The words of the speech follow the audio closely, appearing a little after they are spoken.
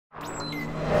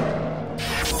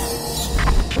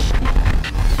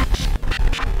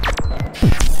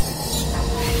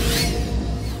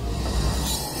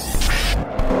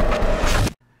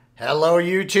Hello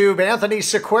YouTube, Anthony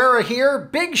Sequeira here.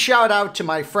 Big shout out to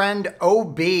my friend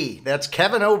OB. That's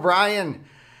Kevin O'Brien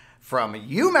from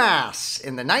UMass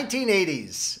in the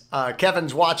 1980s.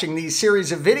 Kevin's watching these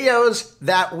series of videos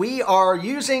that we are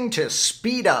using to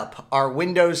speed up our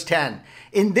Windows 10.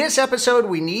 In this episode,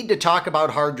 we need to talk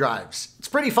about hard drives. It's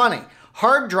pretty funny.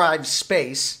 Hard drive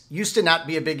space used to not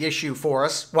be a big issue for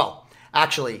us. Well,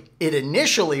 actually, it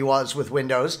initially was with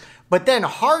Windows, but then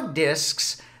hard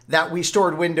disks that we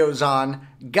stored Windows on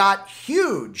got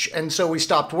huge, and so we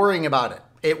stopped worrying about it.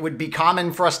 It would be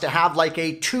common for us to have like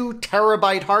a 2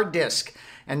 terabyte hard disk,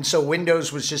 and so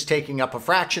Windows was just taking up a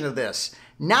fraction of this.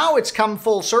 Now it's come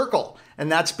full circle,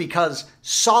 and that's because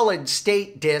solid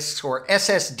state disks, or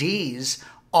SSDs,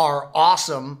 are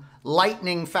awesome,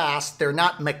 lightning fast, they're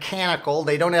not mechanical,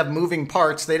 they don't have moving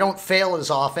parts, they don't fail as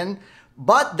often,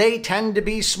 but they tend to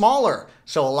be smaller.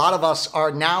 So a lot of us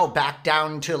are now back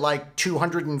down to like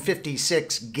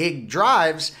 256 gig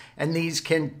drives, and these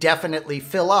can definitely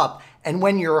fill up. And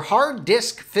when your hard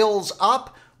disk fills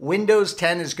up, Windows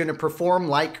 10 is going to perform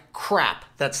like crap.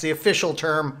 That's the official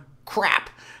term,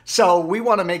 crap. So we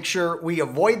want to make sure we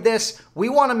avoid this. We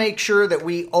want to make sure that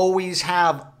we always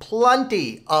have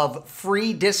plenty of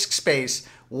free disk space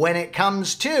when it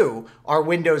comes to our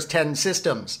Windows 10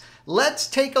 systems. Let's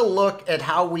take a look at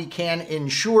how we can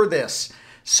ensure this.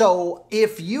 So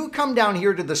if you come down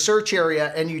here to the search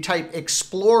area and you type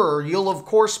Explorer, you'll of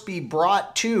course be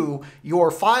brought to your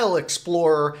File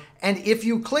Explorer. And if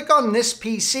you click on this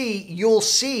PC, you'll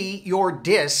see your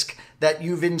disk that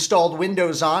you've installed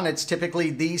Windows on. It's typically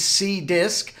the C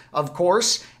disk, of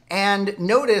course. And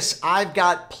notice I've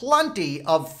got plenty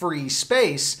of free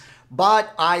space,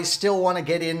 but I still want to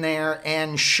get in there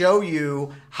and show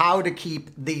you how to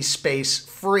keep the space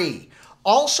free.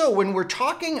 Also, when we're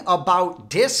talking about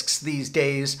disks these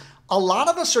days, a lot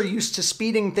of us are used to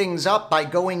speeding things up by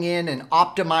going in and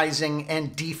optimizing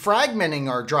and defragmenting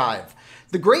our drive.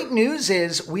 The great news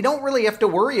is we don't really have to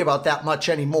worry about that much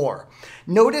anymore.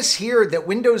 Notice here that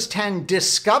Windows 10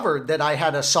 discovered that I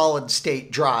had a solid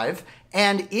state drive,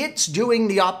 and it's doing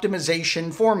the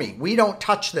optimization for me. We don't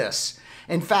touch this.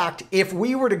 In fact, if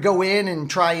we were to go in and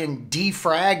try and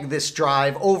defrag this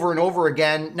drive over and over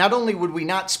again, not only would we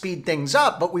not speed things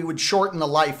up, but we would shorten the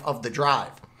life of the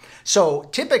drive. So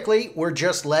typically, we're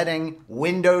just letting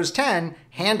Windows 10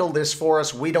 handle this for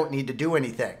us. We don't need to do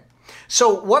anything.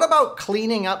 So what about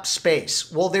cleaning up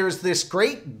space? Well, there's this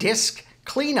great disk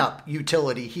cleanup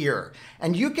utility here.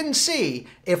 And you can see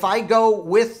if I go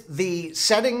with the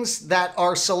settings that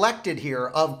are selected here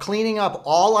of cleaning up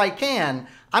all I can,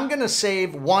 I'm going to save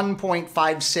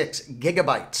 1.56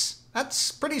 gigabytes.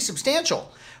 That's pretty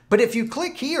substantial. But if you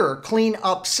click here, clean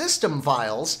up system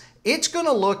files, it's going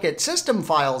to look at system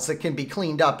files that can be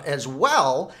cleaned up as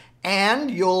well.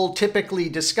 And you'll typically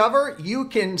discover you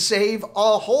can save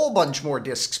a whole bunch more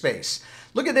disk space.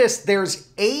 Look at this, there's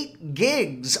 8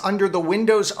 gigs under the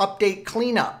Windows Update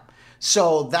cleanup.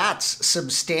 So that's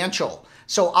substantial.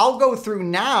 So I'll go through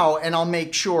now and I'll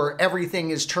make sure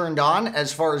everything is turned on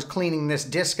as far as cleaning this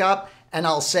disk up, and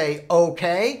I'll say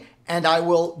okay, and I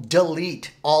will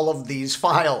delete all of these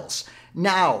files.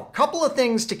 Now, a couple of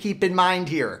things to keep in mind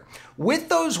here. With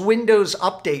those Windows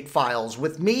Update files,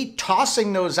 with me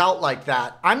tossing those out like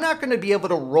that, I'm not going to be able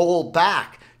to roll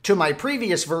back to my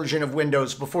previous version of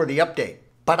Windows before the update.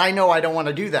 But I know I don't want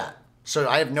to do that, so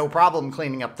I have no problem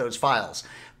cleaning up those files.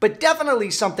 But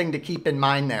definitely something to keep in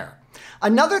mind there.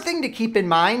 Another thing to keep in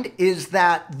mind is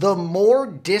that the more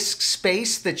disk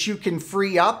space that you can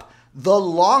free up, the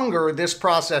longer this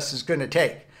process is going to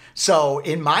take. So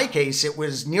in my case, it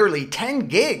was nearly 10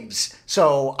 gigs.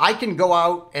 So I can go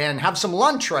out and have some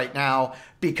lunch right now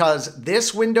because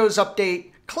this Windows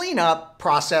Update cleanup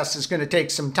process is going to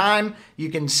take some time. You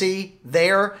can see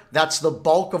there, that's the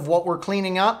bulk of what we're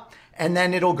cleaning up, and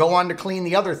then it'll go on to clean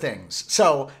the other things.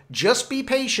 So just be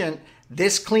patient.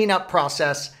 This cleanup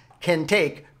process can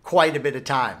take quite a bit of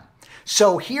time.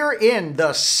 So here in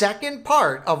the second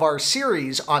part of our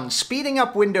series on speeding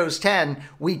up Windows 10,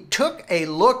 we took a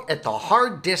look at the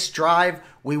hard disk drive.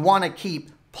 We want to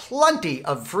keep plenty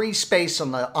of free space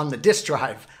on the disk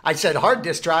drive. I said hard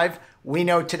disk drive. We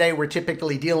know today we're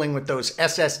typically dealing with those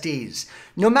SSDs.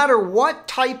 No matter what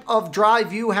type of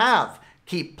drive you have,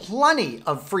 keep plenty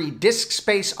of free disk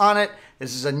space on it.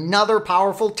 This is another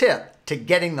powerful tip to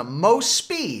getting the most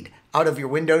speed out of your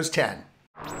Windows 10.